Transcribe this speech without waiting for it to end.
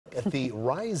At the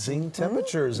rising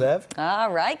temperatures, Ev.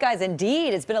 All right, guys,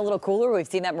 indeed. It's been a little cooler. We've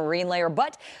seen that marine layer,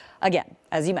 but again,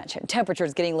 as you mentioned,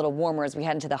 temperatures getting a little warmer as we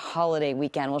head into the holiday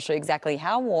weekend. We'll show you exactly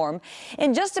how warm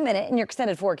in just a minute in your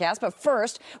extended forecast. But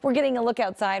first, we're getting a look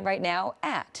outside right now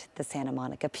at the Santa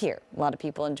Monica Pier. A lot of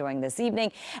people enjoying this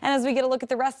evening. And as we get a look at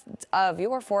the rest of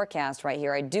your forecast right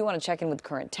here, I do want to check in with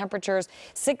current temperatures.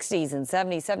 60s and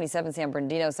 70s, 77 San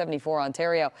Bernardino, 74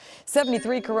 Ontario,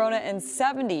 73 Corona, and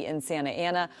 70 in Santa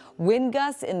Ana. Wind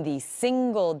gusts in the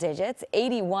single digits.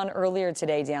 81 earlier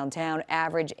today downtown,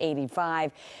 average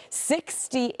 85.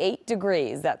 68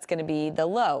 degrees. That's going to be the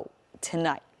low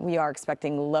tonight. We are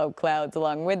expecting low clouds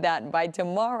along with that. And by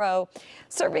tomorrow,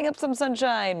 serving up some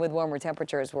sunshine with warmer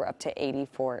temperatures. We're up to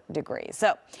 84 degrees.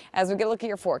 So as we get a look at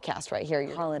your forecast right here,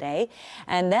 your holiday,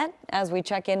 and then as we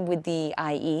check in with the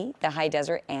IE, the high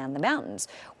desert and the mountains,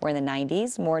 we're in the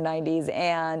 90s, more 90s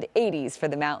and 80s for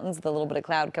the mountains with a little bit of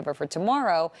cloud cover for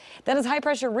tomorrow. Then as high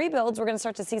pressure rebuilds, we're going to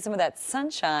start to see some of that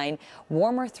sunshine,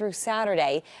 warmer through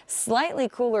Saturday, slightly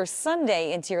cooler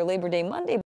Sunday into your Labor Day Monday.